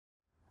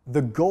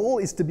The goal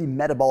is to be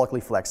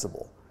metabolically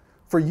flexible,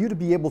 for you to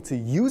be able to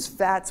use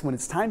fats when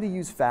it's time to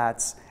use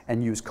fats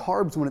and use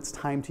carbs when it's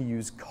time to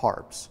use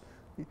carbs.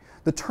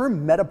 The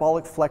term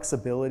metabolic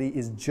flexibility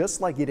is just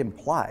like it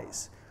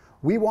implies.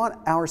 We want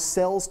our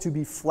cells to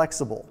be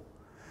flexible.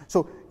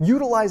 So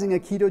utilizing a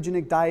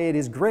ketogenic diet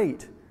is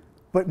great,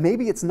 but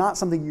maybe it's not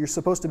something you're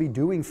supposed to be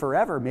doing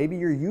forever. Maybe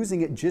you're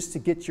using it just to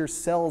get your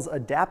cells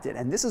adapted.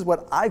 And this is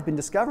what I've been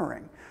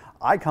discovering.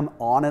 I come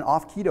on and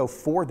off keto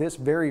for this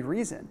very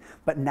reason.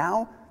 But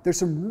now there's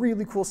some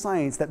really cool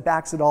science that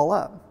backs it all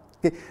up.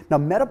 Okay, now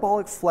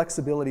metabolic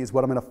flexibility is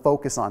what I'm going to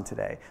focus on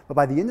today. But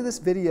by the end of this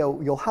video,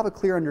 you'll have a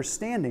clear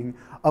understanding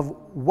of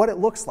what it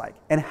looks like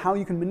and how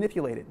you can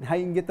manipulate it and how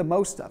you can get the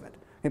most of it.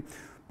 Okay?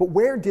 But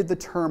where did the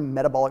term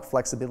metabolic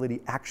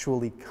flexibility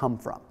actually come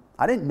from?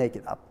 I didn't make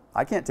it up.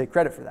 I can't take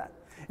credit for that.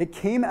 It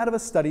came out of a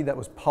study that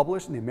was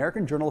published in the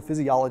American Journal of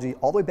Physiology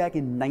all the way back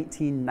in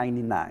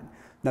 1999.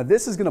 Now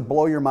this is going to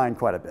blow your mind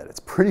quite a bit. It's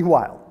pretty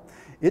wild.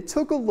 It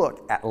took a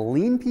look at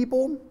lean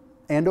people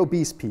and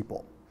obese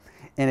people,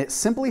 and it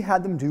simply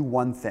had them do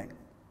one thing: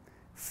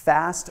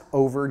 fast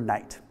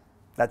overnight.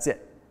 That's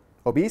it.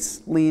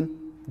 Obese,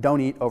 lean, don't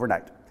eat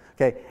overnight.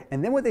 Okay,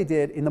 and then what they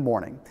did in the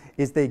morning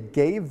is they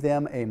gave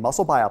them a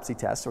muscle biopsy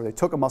test, or they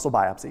took a muscle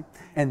biopsy,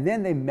 and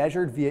then they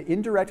measured via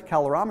indirect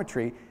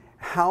calorimetry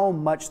how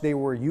much they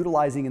were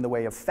utilizing in the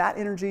way of fat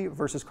energy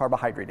versus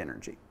carbohydrate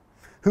energy.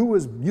 Who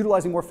was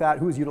utilizing more fat,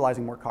 who was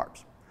utilizing more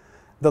carbs?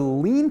 The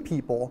lean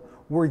people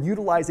were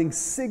utilizing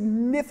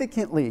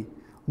significantly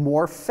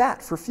more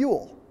fat for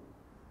fuel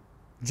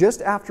just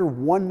after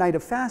one night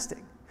of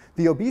fasting.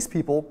 The obese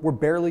people were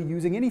barely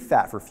using any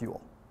fat for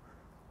fuel.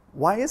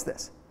 Why is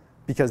this?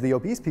 Because the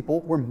obese people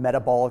were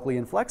metabolically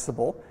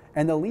inflexible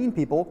and the lean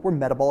people were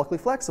metabolically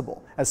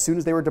flexible. As soon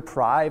as they were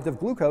deprived of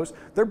glucose,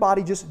 their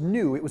body just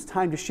knew it was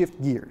time to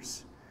shift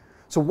gears.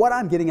 So what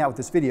I'm getting at with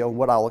this video, and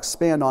what I'll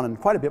expand on in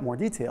quite a bit more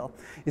detail,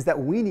 is that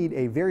we need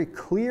a very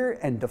clear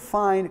and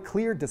defined,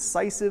 clear,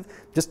 decisive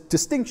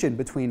distinction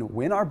between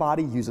when our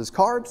body uses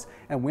carbs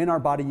and when our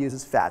body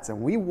uses fats.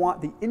 And we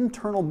want the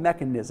internal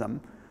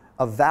mechanism,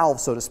 a valve,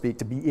 so to speak,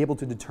 to be able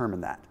to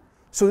determine that.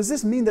 So does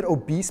this mean that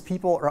obese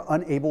people are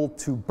unable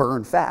to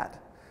burn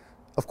fat?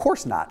 Of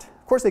course not.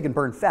 Of course they can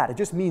burn fat. It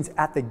just means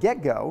at the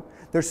get-go,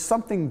 there's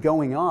something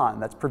going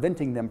on that's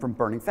preventing them from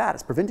burning fat.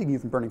 It's preventing you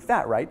from burning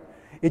fat, right?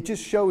 It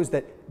just shows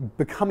that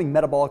becoming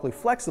metabolically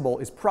flexible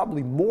is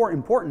probably more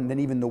important than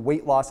even the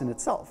weight loss in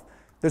itself.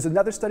 There's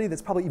another study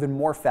that's probably even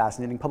more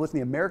fascinating, published in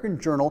the American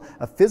Journal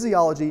of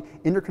Physiology,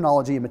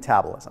 Endocrinology, and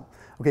Metabolism.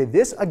 Okay,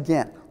 this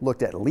again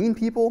looked at lean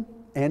people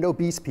and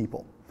obese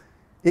people.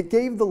 It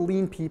gave the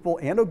lean people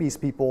and obese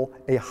people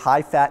a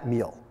high-fat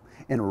meal.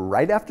 And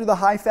right after the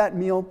high-fat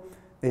meal,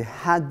 they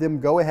had them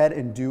go ahead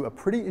and do a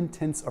pretty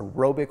intense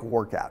aerobic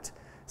workout.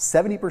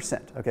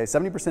 70%, okay,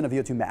 70% of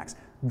VO2 max.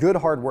 Good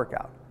hard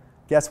workout.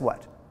 Guess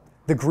what?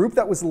 The group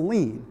that was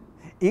lean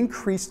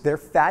increased their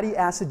fatty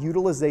acid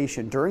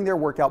utilization during their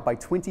workout by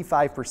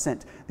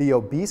 25%. The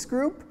obese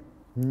group,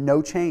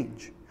 no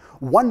change.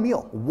 One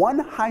meal, one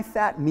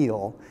high-fat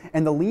meal,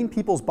 and the lean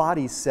people's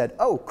bodies said,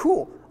 oh,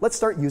 cool, let's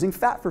start using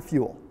fat for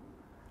fuel.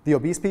 The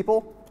obese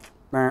people,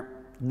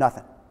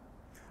 nothing.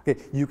 Okay,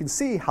 you can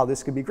see how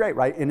this could be great,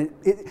 right? And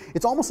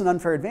it's almost an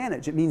unfair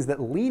advantage. It means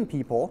that lean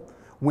people,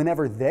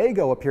 whenever they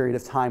go a period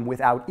of time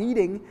without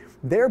eating,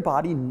 their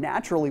body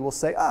naturally will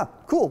say, ah,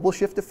 cool, we'll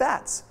shift to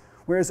fats.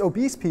 Whereas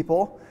obese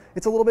people,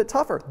 it's a little bit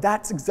tougher.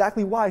 That's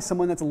exactly why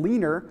someone that's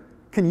leaner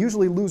can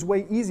usually lose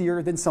weight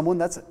easier than someone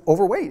that's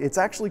overweight. It's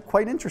actually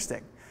quite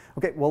interesting.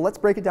 Okay, well, let's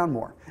break it down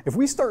more. If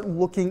we start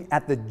looking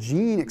at the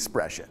gene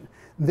expression,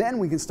 then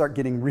we can start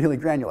getting really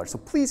granular. So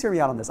please hear me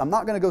out on this. I'm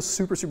not going to go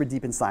super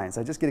deep in science.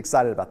 I just get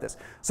excited about this.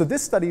 So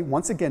this study,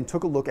 once again,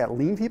 took a look at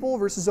lean people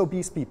versus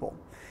obese people.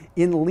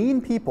 In lean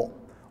people,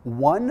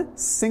 one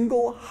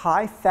single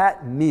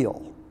high-fat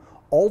meal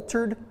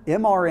altered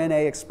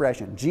mRNA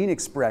expression, gene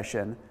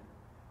expression,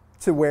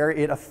 to where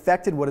it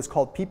affected what is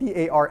called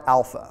PPAR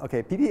alpha.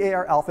 Okay,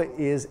 PPAR alpha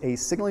is a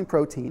signaling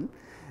protein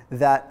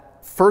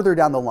that further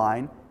down the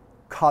line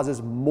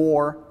causes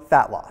more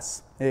fat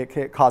loss.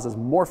 It causes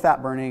more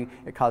fat burning,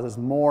 it causes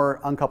more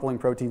uncoupling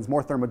proteins,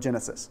 more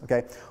thermogenesis,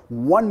 okay?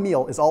 One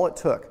meal is all it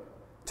took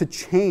to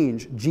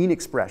change gene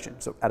expression,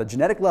 so at a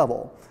genetic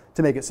level,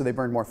 to make it so they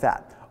burn more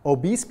fat.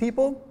 Obese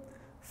people,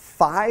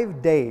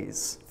 5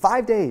 days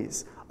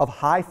of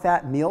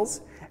high-fat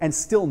meals and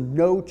still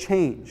no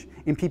change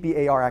in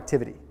PPAR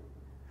activity.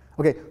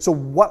 Okay, so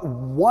what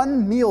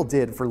one meal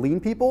did for lean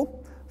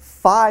people,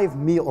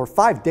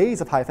 5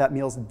 days of high-fat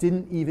meals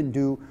didn't even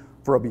do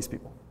for obese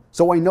people.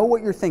 So I know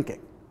what you're thinking.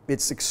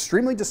 It's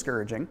extremely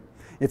discouraging.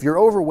 If you're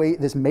overweight,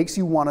 this makes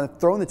you want to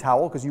throw in the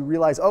towel because you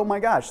realize, oh my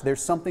gosh,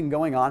 there's something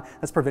going on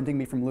that's preventing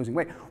me from losing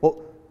weight.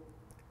 Well,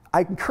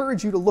 I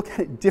encourage you to look at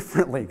it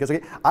differently because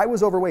okay, I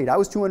was overweight. I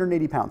was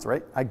 280 pounds,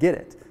 right? I get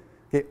it.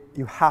 Okay,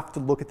 you have to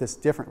look at this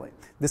differently.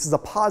 This is a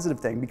positive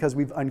thing because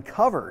we've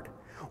uncovered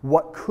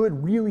what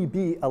could really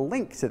be a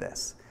link to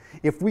this.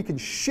 If we can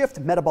shift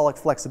metabolic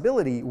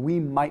flexibility, we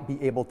might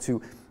be able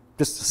to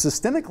just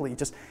systemically,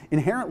 just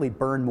inherently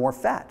burn more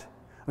fat.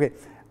 Okay,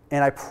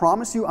 and I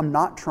promise you I'm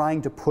not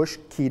trying to push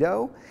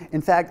keto.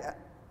 In fact,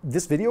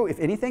 this video, if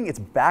anything, it's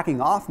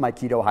backing off my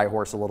keto high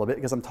horse a little bit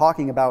because I'm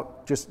talking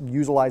about just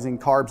utilizing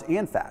carbs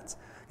and fats.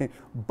 Okay?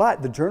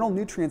 But the journal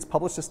Nutrients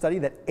published a study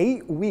that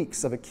 8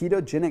 weeks of a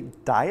ketogenic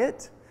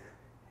diet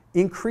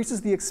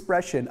increases the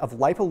expression of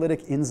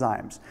lipolytic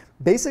enzymes,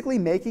 basically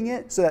making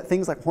it so that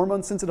things like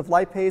hormone-sensitive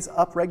lipase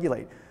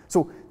upregulate.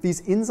 So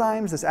these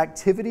enzymes, this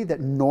activity that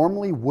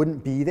normally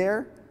wouldn't be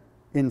there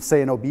in,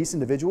 say, an obese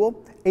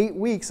individual, 8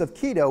 weeks of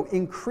keto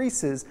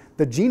increases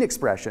the gene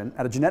expression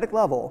at a genetic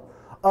level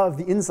of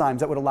the enzymes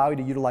that would allow you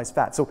to utilize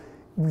fat. So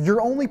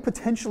you're only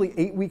potentially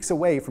 8 weeks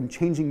away from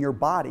changing your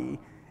body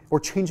or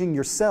changing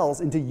your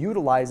cells into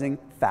utilizing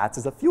fats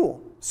as a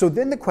fuel. So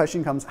then the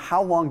question comes,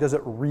 how long does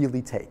it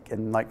really take?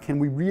 And like, can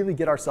we really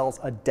get ourselves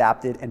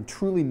adapted and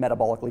truly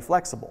metabolically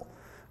flexible?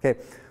 Okay,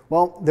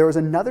 well, there was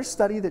another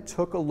study that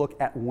took a look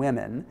at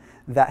women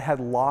that had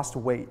lost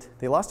weight.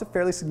 They lost a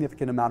fairly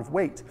significant amount of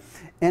weight.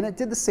 And it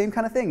did the same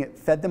kind of thing. It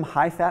fed them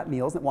high-fat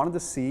meals and it wanted to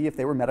see if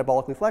they were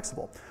metabolically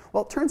flexible.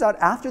 Well, it turns out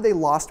after they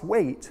lost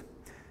weight,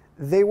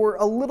 they were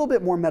a little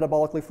bit more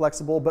metabolically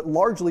flexible, but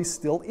largely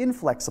still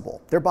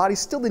inflexible. Their body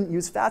still didn't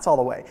use fats all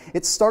the way.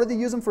 It started to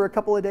use them for a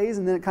couple of days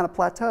and then it kind of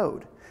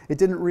plateaued. It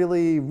didn't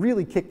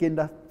really kick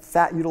into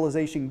fat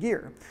utilization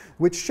gear,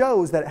 which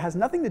shows that it has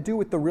nothing to do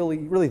with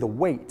really the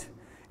weight.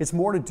 It's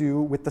more to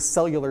do with the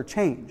cellular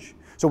change.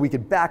 So we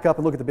could back up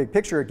and look at the big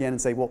picture again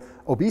and say, well,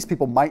 obese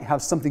people might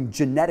have something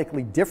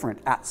genetically different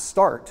at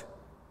start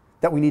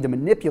that we need to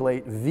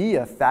manipulate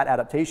via fat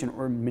adaptation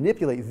or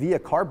manipulate via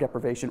carb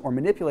deprivation or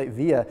manipulate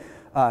via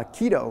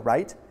keto,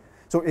 right?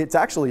 So it's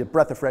actually a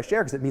breath of fresh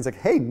air because it means like,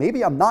 hey,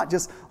 maybe I'm not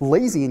just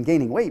lazy and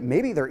gaining weight.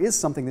 Maybe there is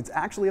something that's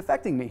actually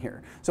affecting me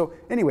here. So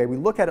anyway, we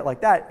look at it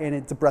like that and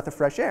it's a breath of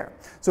fresh air.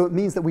 So it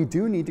means that we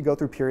do need to go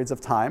through periods of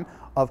time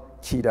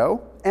of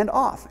keto and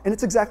off. And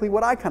it's exactly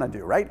what I kind of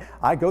do, right?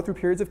 I go through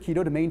periods of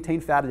keto to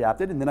maintain fat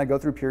adapted and then I go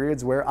through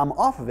periods where I'm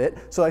off of it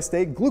so I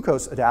stay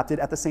glucose adapted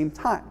at the same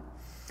time.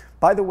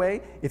 By the way,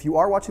 if you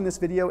are watching this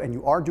video and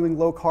you are doing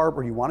low carb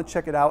or you want to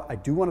check it out, I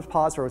do want to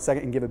pause for a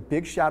second and give a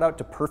big shout out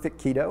to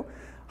Perfect Keto.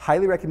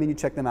 Highly recommend you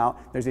check them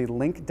out. There's a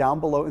link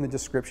down below in the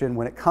description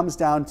when it comes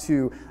down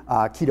to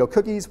keto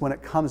cookies, when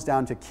it comes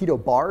down to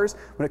keto bars,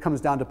 when it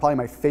comes down to probably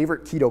my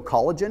favorite keto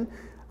collagen.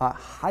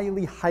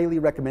 Highly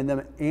recommend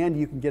them, and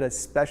you can get a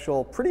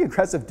special, pretty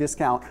aggressive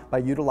discount by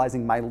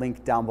utilizing my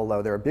link down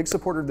below. They're a big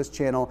supporter of this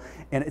channel,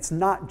 and it's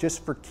not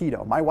just for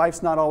keto. My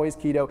wife's not always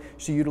keto.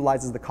 She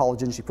utilizes the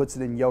collagen. She puts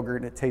it in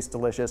yogurt, and it tastes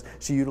delicious.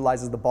 She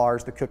utilizes the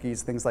bars, the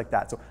cookies, things like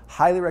that. So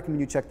highly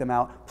recommend you check them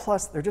out.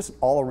 Plus, they're just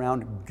all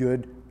around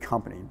good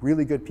company,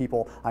 really good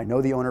people. I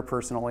know the owner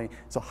personally,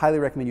 so highly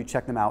recommend you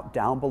check them out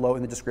down below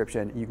in the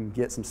description. You can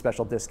get some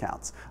special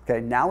discounts.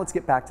 Okay, now let's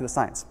get back to the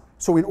science.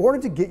 So in order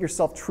to get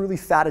yourself truly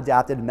fat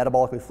adapted and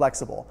metabolically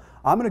flexible,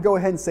 I'm going to go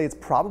ahead and say it's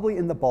probably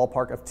in the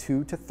ballpark of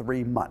 2 to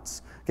 3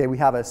 months. Okay, we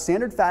have a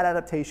standard fat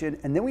adaptation,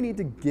 and then we need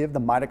to give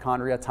the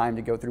mitochondria time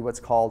to go through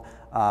what's called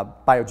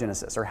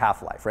biogenesis or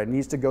half-life, right? It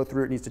needs to go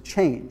through, it needs to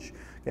change.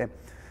 Okay,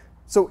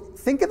 so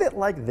think of it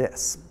like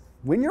this.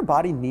 When your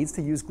body needs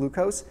to use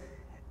glucose,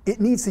 it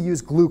needs to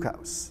use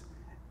glucose.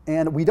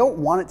 And we don't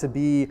want it to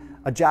be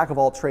a jack of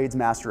all trades,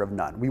 master of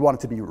none. We want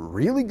it to be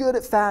really good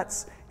at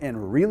fats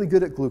and really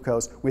good at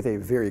glucose with a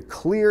very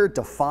clear,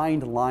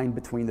 defined line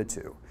between the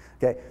two.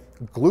 Okay?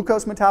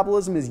 Glucose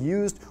metabolism is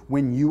used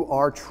when you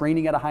are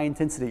training at a high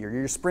intensity or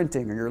you're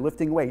sprinting or you're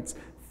lifting weights.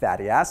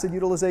 Fatty acid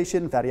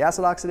utilization, fatty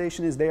acid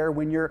oxidation is there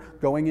when you're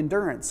going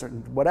endurance or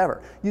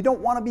whatever. You don't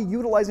want to be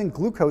utilizing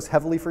glucose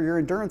heavily for your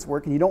endurance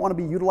work, and you don't want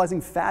to be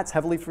utilizing fats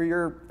heavily for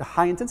your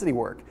high intensity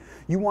work.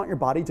 You want your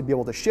body to be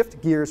able to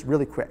shift gears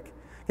really quick.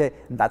 Okay?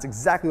 And that's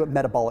exactly what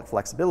metabolic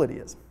flexibility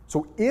is.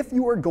 So if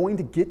you are going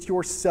to get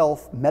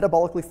yourself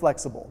metabolically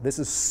flexible, this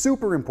is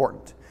super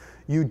important.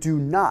 You do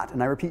not,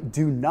 and I repeat,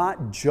 do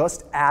not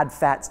just add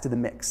fats to the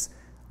mix.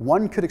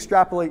 One could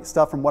extrapolate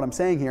stuff from what I'm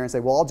saying here and say,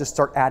 well, I'll just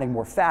start adding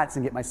more fats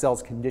and get my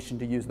cells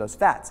conditioned to use those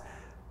fats.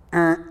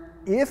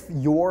 If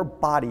your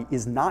body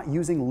is not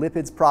using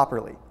lipids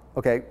properly,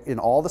 okay, in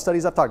all the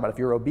studies I've talked about, if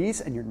you're obese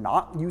and you're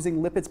not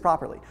using lipids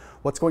properly,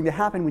 what's going to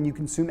happen when you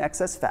consume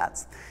excess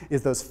fats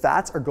is those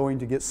fats are going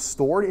to get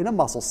stored in a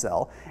muscle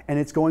cell and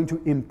it's going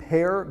to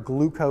impair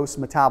glucose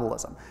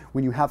metabolism.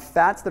 When you have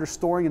fats that are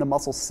storing in a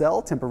muscle cell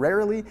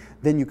temporarily,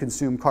 then you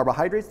consume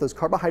carbohydrates. Those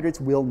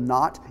carbohydrates will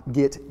not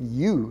get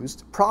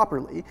used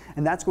properly,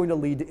 and that's going to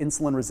lead to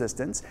insulin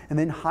resistance and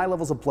then high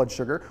levels of blood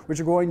sugar, which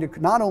are going to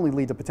not only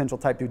lead to potential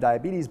type 2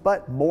 diabetes,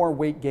 but more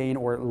weight gain,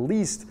 or at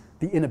least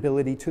the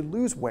inability to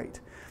lose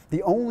weight.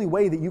 The only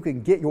way that you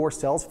can get your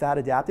cells fat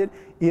adapted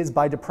is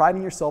by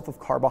depriving yourself of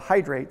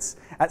carbohydrates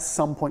at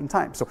some point in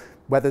time. So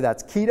whether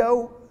that's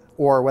keto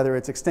or whether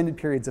it's extended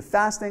periods of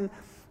fasting,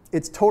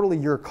 it's totally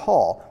your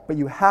call, but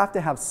you have to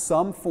have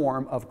some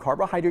form of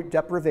carbohydrate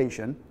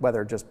deprivation,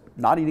 whether just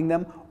not eating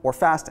them or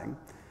fasting,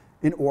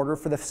 in order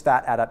for the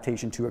fat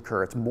adaptation to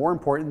occur. It's more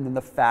important than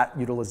the fat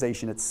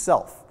utilization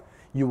itself.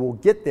 You will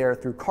get there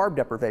through carb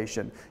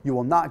deprivation. You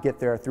will not get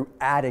there through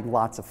adding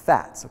lots of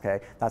fats, okay?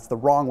 That's the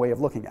wrong way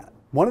of looking at it.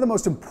 One of the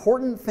most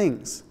important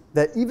things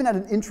that even at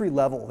an entry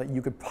level that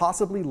you could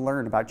possibly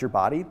learn about your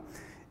body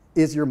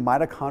is your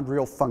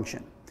mitochondrial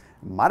function.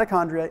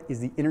 Mitochondria is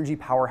the energy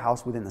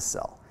powerhouse within the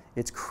cell.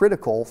 It's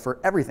critical for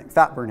everything,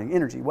 fat burning,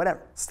 energy,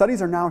 whatever.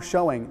 Studies are now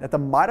showing that the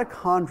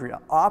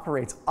mitochondria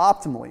operates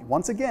optimally,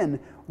 once again,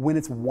 when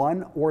it's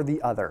one or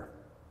the other,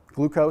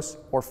 glucose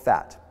or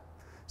fat.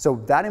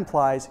 So that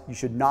implies you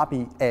should not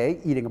be A,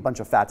 eating a bunch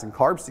of fats and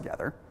carbs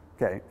together,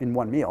 okay, in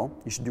one meal.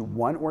 You should do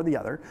one or the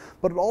other.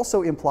 But it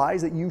also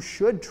implies that you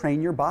should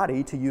train your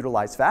body to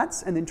utilize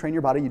fats and then train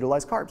your body to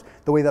utilize carbs.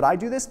 The way that I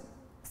do this,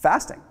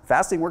 fasting.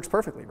 Fasting works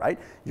perfectly, right?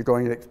 You're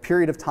going a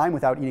period of time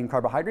without eating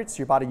carbohydrates,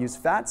 your body uses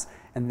fats,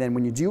 and then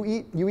when you do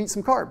eat, you eat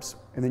some carbs,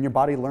 and then your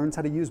body learns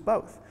how to use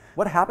both.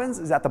 What happens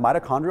is at the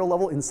mitochondrial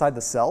level inside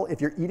the cell, if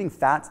you're eating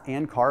fats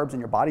and carbs and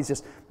your body's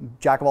just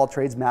jack of all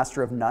trades,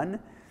 master of none,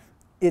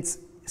 it's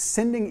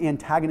sending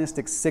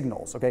antagonistic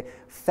signals, okay?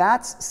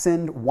 Fats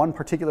send one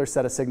particular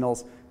set of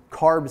signals,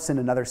 carbs send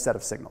another set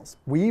of signals.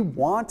 We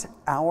want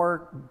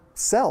our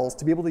cells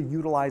to be able to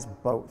utilize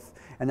both.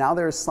 And now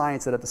there is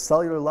science that at the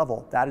cellular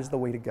level, that is the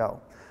way to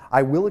go.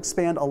 I will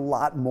expand a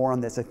lot more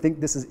on this. I think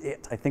this is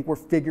it. I think we're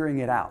figuring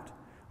it out,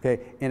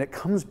 okay? And it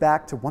comes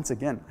back to, once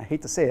again, I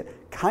hate to say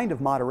it, kind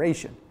of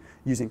moderation.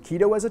 Using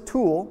keto as a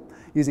tool,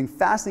 using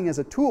fasting as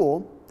a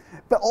tool,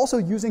 but also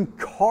using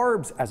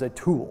carbs as a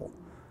tool.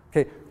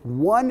 Okay,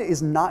 one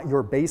is not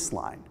your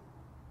baseline.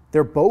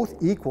 They're both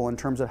equal in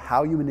terms of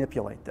how you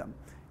manipulate them.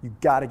 You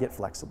gotta get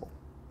flexible.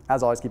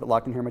 As always, keep it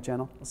locked in here on my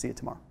channel. I'll see you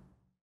tomorrow.